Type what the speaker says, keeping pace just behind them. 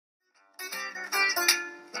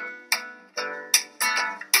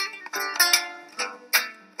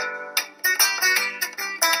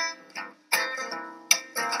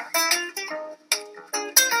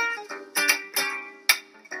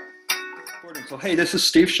So, hey, this is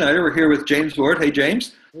Steve Schneider. We're here with James Ward. Hey,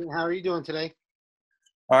 James. Hey, how are you doing today?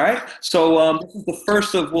 All right. So this is the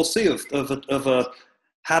first of, we'll see, of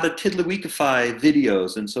how to TiddlyWikify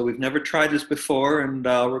videos. And so we've never tried this before, and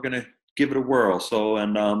we're going to give it a whirl. So,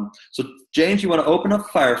 so James, you want to open up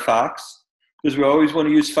Firefox, because we always want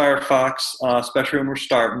to use Firefox, especially when we're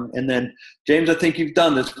starting. And then, James, I think you've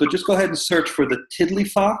done this, but just go ahead and search for the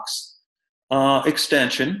TiddlyFox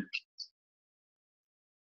extension.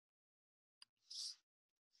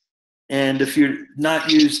 And if you've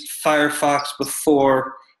not used Firefox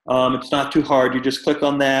before, it's not too hard. You just click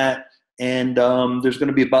on that, and there's going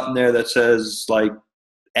to be a button there that says, like,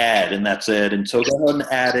 add, and that's it. And so go ahead and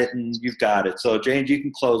add it, and you've got it. So, James, you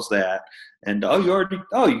can close that. And,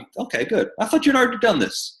 okay, good. I thought you'd already done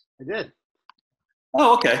this. I did.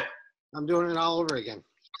 Oh, okay. I'm doing it all over again.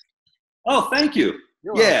 Oh, thank you.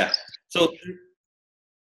 You're welcome. Yeah. So,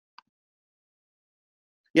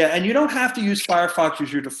 yeah, and you don't have to use Firefox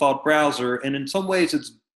as your default browser. And in some ways,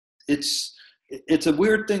 it's a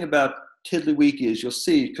weird thing about TiddlyWiki is you'll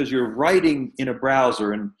see, because you're writing in a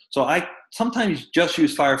browser, and so I sometimes just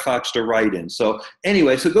use Firefox to write in. So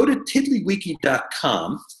anyway, so go to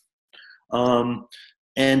TiddlyWiki.com, and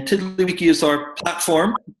TiddlyWiki is our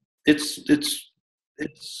platform. It's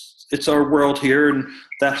our world here, and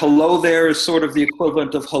that hello there is sort of the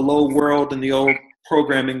equivalent of hello world in the old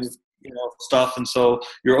programming stuff. And so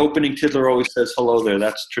your opening Tiddler always says hello there.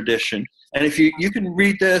 That's tradition. And if you can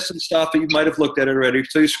read this and stuff, but you might have looked at it already.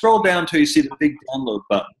 So you scroll down till you see the big download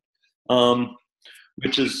button,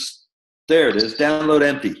 which is, there it is, download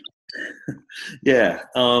empty. Yeah.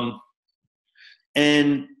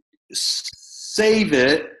 And save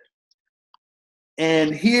it.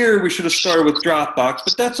 And here we should have started with Dropbox,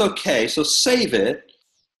 but that's okay. So save it.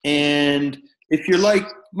 And if you're like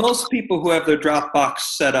most people who have their Dropbox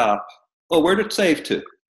set up, well, where did it save to?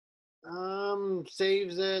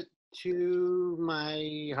 Saves it to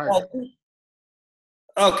my hard drive.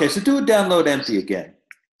 Okay, so do a download empty again.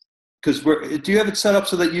 Because do you have it set up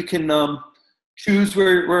so that you can choose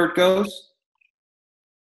where it goes?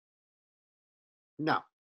 No.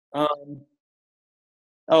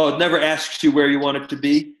 It never asks you where you want it to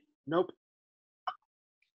be? Nope.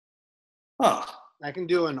 Oh. I can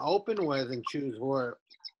do an open with and choose what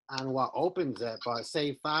opens it, but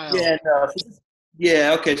save file. Yeah, no.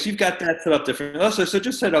 Yeah, okay, so you've got that set up different. Also, so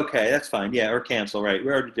just said okay, that's fine. Yeah, or cancel, right?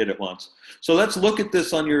 We already did it once. So let's look at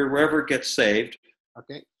this on your wherever it gets saved.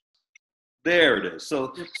 Okay. There it is.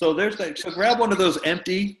 So there's that. So grab one of those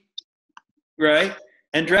empty, right?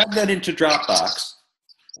 And drag that into Dropbox.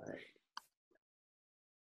 All right.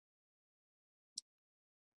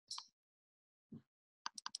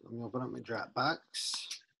 Let me open up my Dropbox.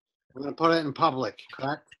 I'm going to put it in public,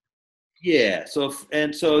 correct? Yeah. So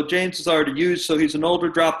James has already used. So he's an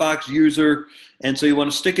older Dropbox user, and so you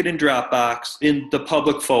want to stick it in Dropbox in the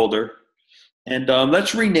public folder, and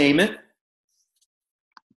let's rename it.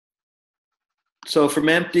 So from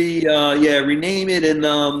empty, rename it, and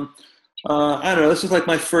I don't know. This is like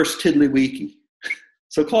my first TiddlyWiki.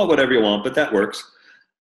 So call it whatever you want, but that works.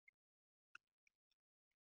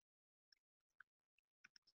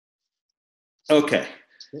 Okay.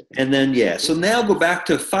 And then, so now go back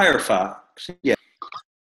to Firefox. Yeah.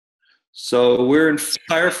 So we're in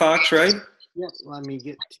Firefox, right? Yep. Let me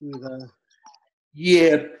get to the...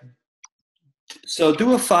 Yeah. So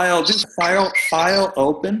do file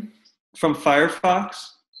open from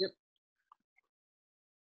Firefox. Yep.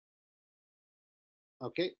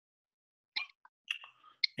 Okay.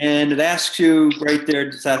 And it asks you right there,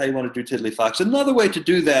 decide how you want to do TiddlyFox. Another way to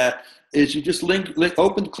do that is you just click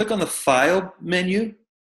on the File menu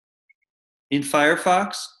in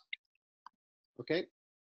Firefox. Okay.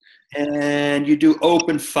 And you do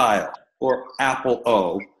Open File or Apple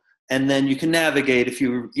O, and then you can navigate if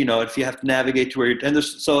you have to navigate to where you're. And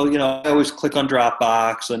I always click on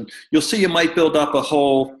Dropbox, and you'll see you might build up a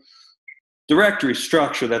whole directory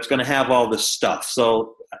structure that's going to have all this stuff.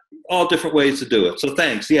 So all different ways to do it. So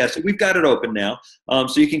thanks. Yeah. So we've got it open now,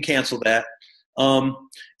 so you can cancel that.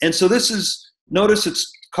 And so notice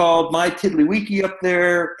it's called My TiddlyWiki up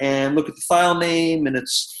there, and look at the file name, and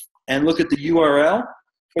look at the URL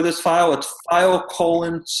for this file. It's file://.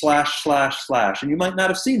 And you might not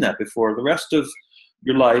have seen that before. The rest of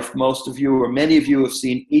your life, most of you or many of you have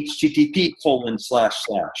seen HTTP://.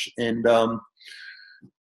 And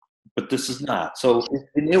but this is not. So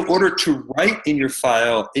in order to write in your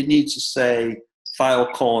file, it needs to say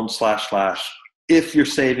file:// if you're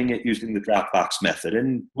saving it using the Dropbox method.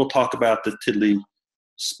 And we'll talk about the Tiddly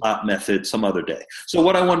spot method some other day. So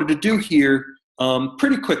what I wanted to do here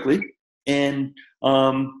pretty quickly, and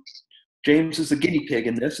James is the guinea pig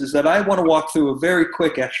in this, is that I want to walk through a very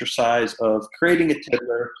quick exercise of creating a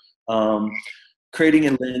tiddler, creating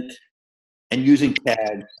a link, and using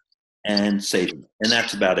tag and saving it. And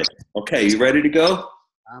that's about it. Okay, you ready to go?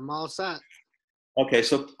 I'm all set. Okay,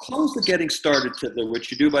 so close the Getting Started tiddler,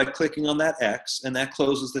 which you do by clicking on that X, and that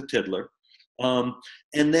closes the tiddler.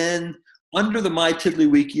 And then under the My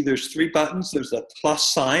TiddlyWiki, there's 3 buttons. There's a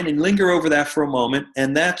plus sign, and linger over that for a moment,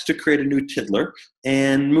 and that's to create a new tiddler.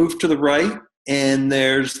 And move to the right, and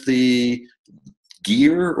there's the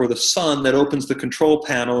gear or the sun that opens the control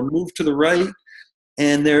panel. And move to the right,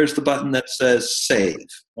 and there's the button that says Save.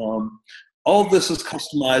 All of this is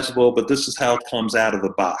customizable, but this is how it comes out of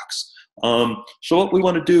the box. So what we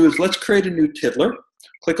want to do is let's create a new tiddler.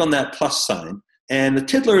 Click on that plus sign. And the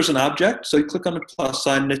tiddler is an object, so you click on the plus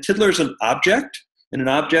sign. And the tiddler is an object, and an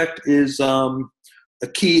object is a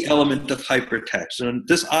key element of hypertext. And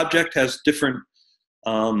this object has different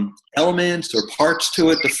elements or parts to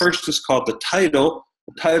it. The first is called the title.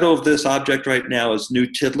 The title of this object right now is New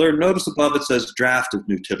Tiddler. Notice above it says Draft of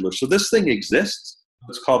New Tiddler. So this thing exists.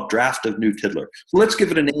 It's called Draft of New Tiddler. So let's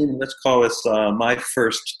give it a name, and let's call this My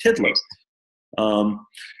First Tiddler.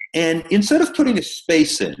 And instead of putting a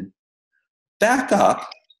space in, back up,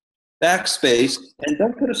 backspace, and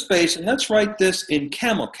don't put a space, and let's write this in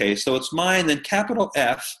camel case. So it's my and then capital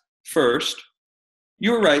F first.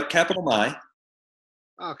 You were right, capital My.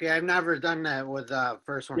 Okay, I've never done that with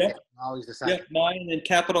first one. Yep. Always the second. Yep, My and then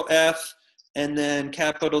capital F, and then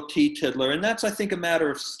capital T Tiddler. And that's, I think, a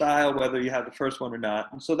matter of style, whether you have the first one or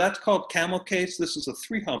not. And so that's called camel case. This is a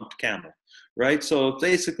 3-humped camel, right? So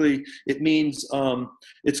basically, it means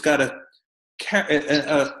it's got a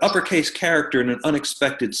uppercase character in an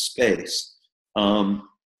unexpected space.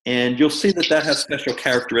 And you'll see that that has special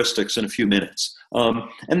characteristics in a few minutes.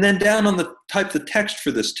 And then down on the type the text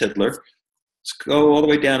for this tiddler, let's go all the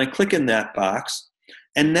way down and click in that box.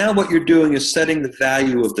 And now what you're doing is setting the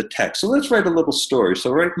value of the text. So let's write a little story.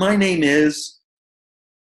 So write, my name is,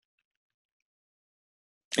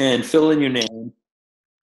 and fill in your name.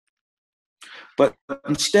 But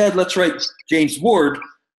instead, let's write James Ward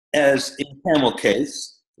as in camel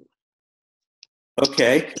case.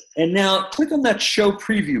 Okay, and now click on that Show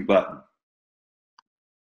Preview button.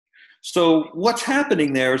 So what's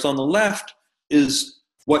happening there is on the left is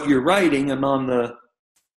what you're writing, and on the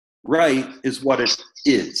right is what it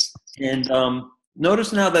is. And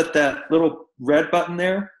notice now that that little red button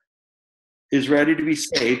there is ready to be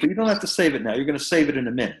saved, but you don't have to save it now. You're going to save it in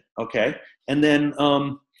a minute, okay? And then,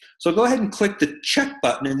 so go ahead and click the check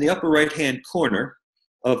button in the upper right-hand corner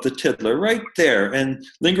of the tiddler right there, and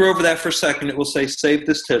linger over that for a second. It will say save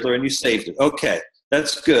this tiddler, and you saved it. Okay,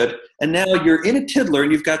 that's good. And now you're in a tiddler,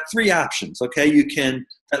 and you've got 3 options, okay? You can,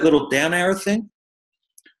 that little down arrow thing,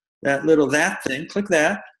 that thing, click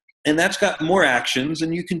that, and that's got more actions,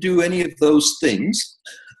 and you can do any of those things,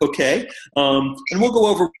 okay? And we'll go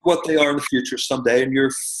over what they are in the future someday, and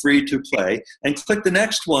you're free to play. And click the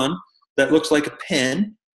next one that looks like a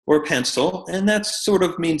pen or a pencil, and that sort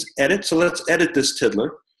of means edit. So let's edit this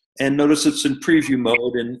tiddler. And notice it's in preview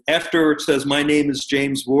mode, and after it says my name is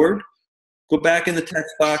James Ward, go back in the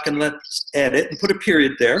text box and let's edit and put a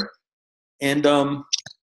period there. And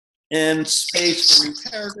space for new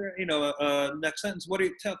paragraph, you know, next sentence. What do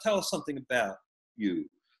you tell us something about you?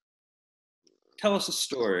 Tell us a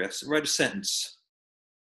story. Write a sentence.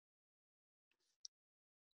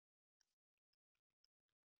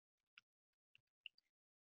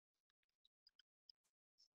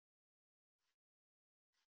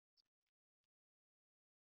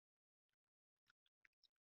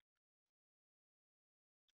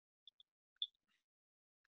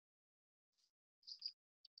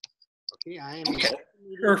 Okay, I am. Okay,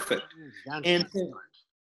 perfect. And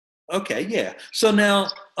okay, yeah. So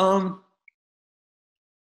now,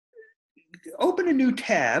 open a new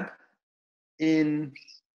tab in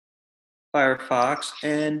Firefox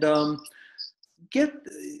and get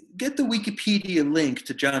the Wikipedia link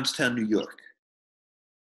to Johnstown, New York.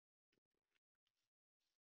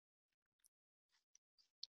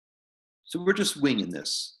 So we're just winging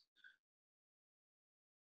this.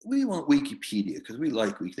 We want Wikipedia because we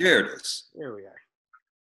like Wikipedia. There it is. There we are.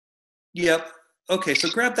 Yep. Okay, so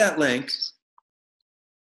grab that link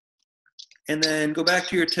and then go back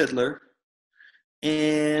to your tiddler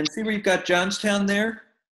and see where you've got Johnstown there?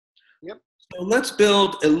 Yep. So let's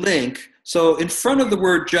build a link. So in front of the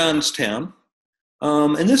word Johnstown,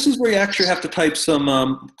 and this is where you actually have to type some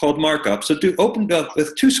called markup. So open up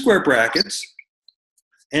with 2 square brackets,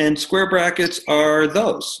 and square brackets are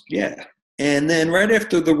those, yeah. And then right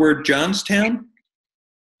after the word Johnstown,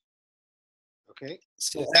 okay.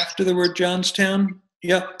 so after the word Johnstown,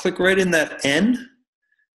 Yep, click right in that N,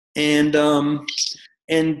 and I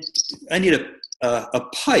need a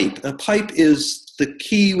pipe. A pipe is the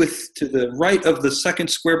key to the right of the second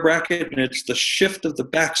square bracket, and it's the shift of the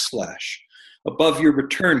backslash above your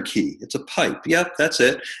return key. It's a pipe. Yep, that's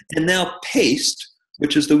it. And now paste,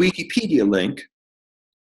 which is the Wikipedia link.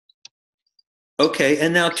 Okay,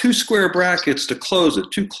 and now 2 square brackets to close it,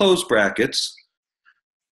 2 close brackets.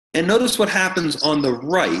 And notice what happens on the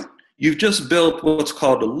right. You've just built what's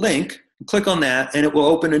called a link. Click on that, and it will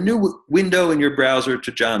open a new window in your browser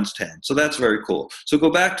to Johnstown. So that's very cool. So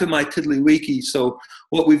go back to my TiddlyWiki. So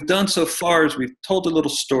what we've done so far is we've told a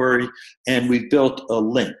little story, and we've built a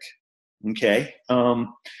link. Okay?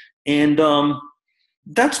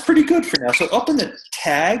 That's pretty good for now. So up in the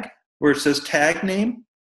tag, where it says tag name,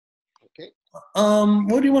 Okay.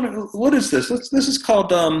 what do you want to? What is this? This is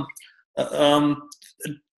called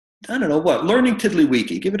I don't know what. Learning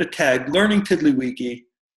TiddlyWiki. Give it a tag. Learning TiddlyWiki.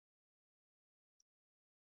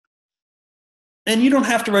 And you don't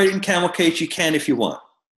have to write it in camel case. You can if you want.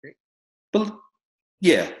 Okay. But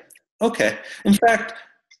yeah. Okay. In fact,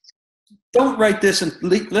 don't write this and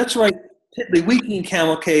let's write TiddlyWiki in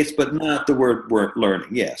camel case, but not the word learning.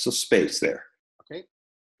 Yeah. So space there. Okay.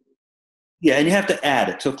 Yeah, and you have to add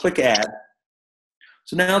it. So click add.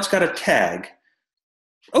 So now it's got a tag.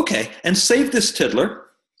 Okay, and save this tiddler.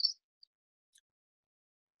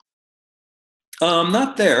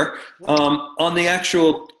 Not there. On the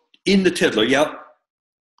actual, in the tiddler, yep.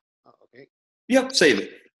 Oh, okay. Yep, save it.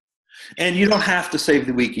 And you don't have to save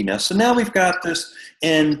the wiki now. So now we've got this,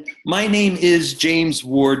 and my name is James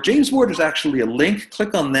Ward. James Ward is actually a link.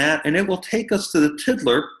 Click on that, and it will take us to the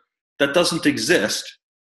tiddler that doesn't exist.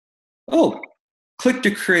 Oh, click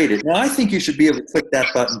to create it. Now, I think you should be able to click that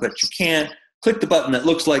button, but you can't. Click the button that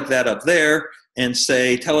looks like that up there and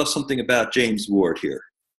say, tell us something about James Ward here.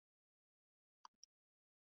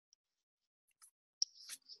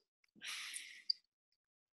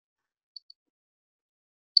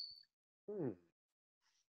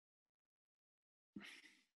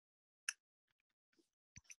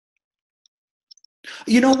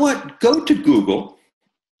 You know what? Go to Google.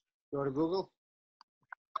 Go to Google?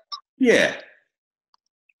 Yeah.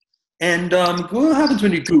 And what happens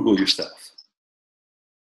when you Google yourself?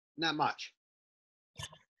 Not much.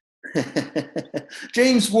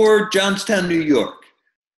 James Ward, Johnstown, New York.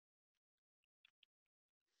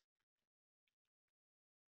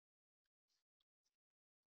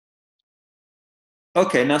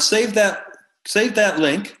 Okay, now save that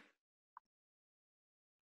link,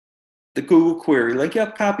 the Google query link.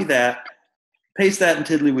 Yep, copy that, paste that in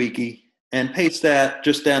TiddlyWiki, and paste that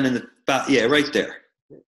just down in the, yeah, right there.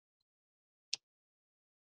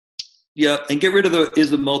 Yep, and get rid of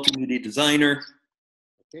the multimedia designer.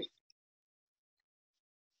 Okay.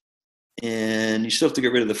 And you still have to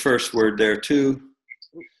get rid of the first word there too.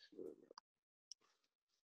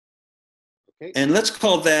 Okay. And let's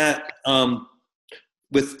call that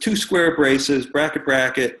with 2 square braces, bracket,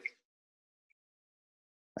 bracket.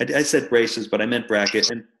 I said braces, but I meant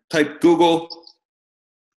bracket. And type Google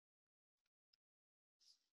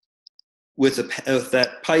with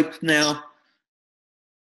that pipe now.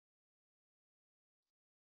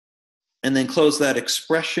 And then close that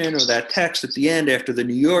expression or that text at the end after the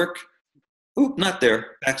New York. Oop, not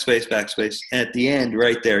there. Backspace, backspace. And at the end,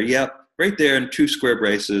 right there. Yep, right there in 2 square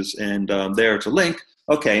braces. And there it's a link.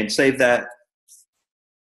 Okay, and save that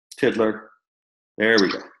tiddler. There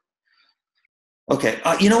we go. Okay,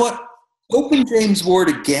 you know what? Open James Ward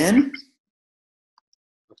again.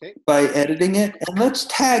 Okay. By editing it, and let's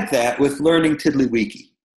tag that with Learning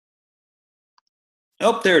TiddlyWiki.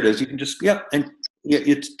 Oh, there it is. You can just, yep, and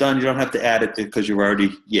it's done. You don't have to add it because you've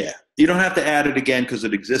already, yeah. You don't have to add it again because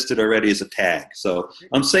it existed already as a tag. So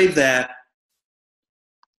save that.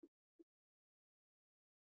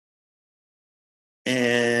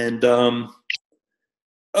 And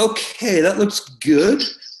okay, that looks good.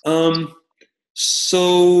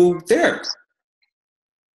 So there.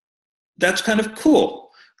 That's kind of cool.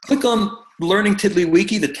 Click on Learning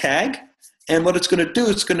TiddlyWiki, the tag, and what it's going to do,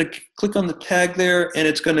 it's going to click on the tag there, and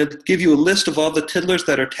it's going to give you a list of all the tiddlers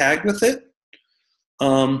that are tagged with it.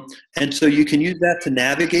 And so you can use that to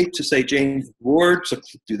navigate to say James Ward, so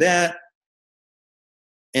do that,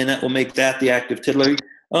 and that will make that the active tiddler.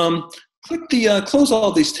 Click the, close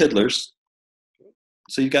all these tiddlers,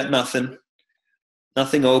 so you got nothing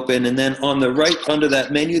open, and then on the right under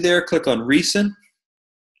that menu there, click on Recent.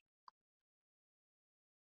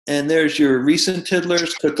 And there's your recent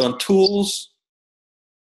tiddlers. Click on Tools.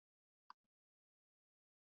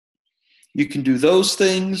 You can do those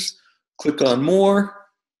things. Click on More.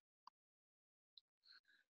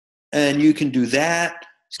 And you can do that.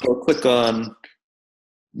 So click on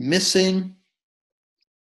missing.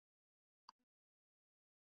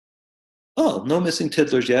 Oh, no missing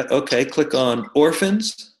tiddlers yet. Okay, click on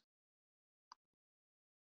orphans.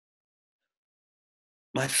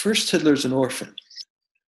 My first tiddler is an orphan.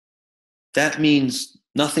 That means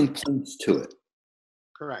nothing points to it.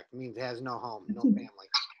 Correct. It means it has no home, no family.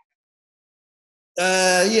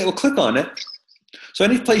 Yeah, well, click on it. So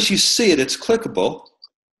any place you see it, it's clickable.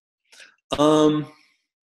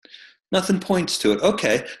 Nothing points to it.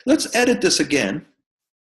 Okay, let's edit this again.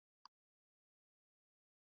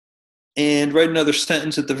 And write another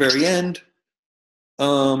sentence at the very end.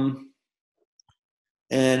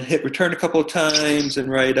 And hit return a couple of times and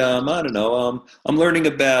write, I don't know, I'm learning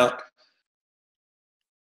about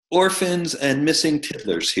orphans and missing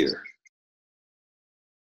tiddlers here.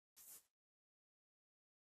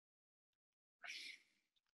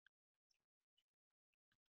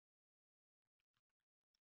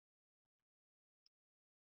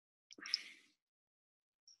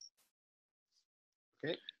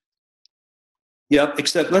 Okay. Yep,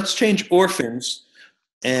 except let's change orphans.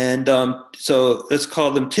 And so let's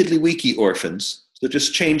call them TiddlyWiki orphans. So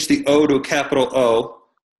just change the O to a capital O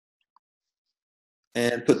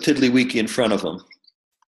and put TiddlyWiki in front of them.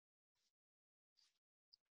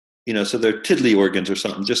 You know, so they're tiddly organs or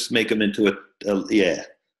something. Just make them into yeah.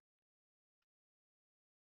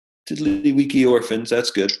 TiddlyWiki orphans,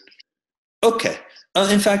 that's good. Okay,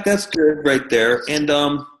 in fact, that's good right there. And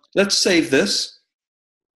let's save this.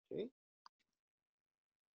 Okay.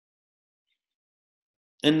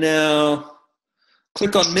 And now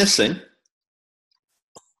click on missing.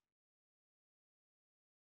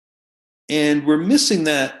 And we're missing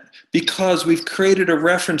that because we've created a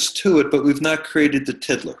reference to it, but we've not created the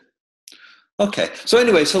tiddler. Okay, so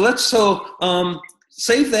anyway, so let's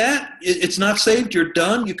save that. It's not saved, you're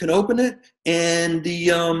done, you can open it, and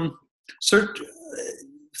the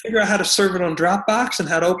figure out how to serve it on Dropbox and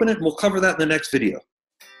how to open it, and we'll cover that in the next video.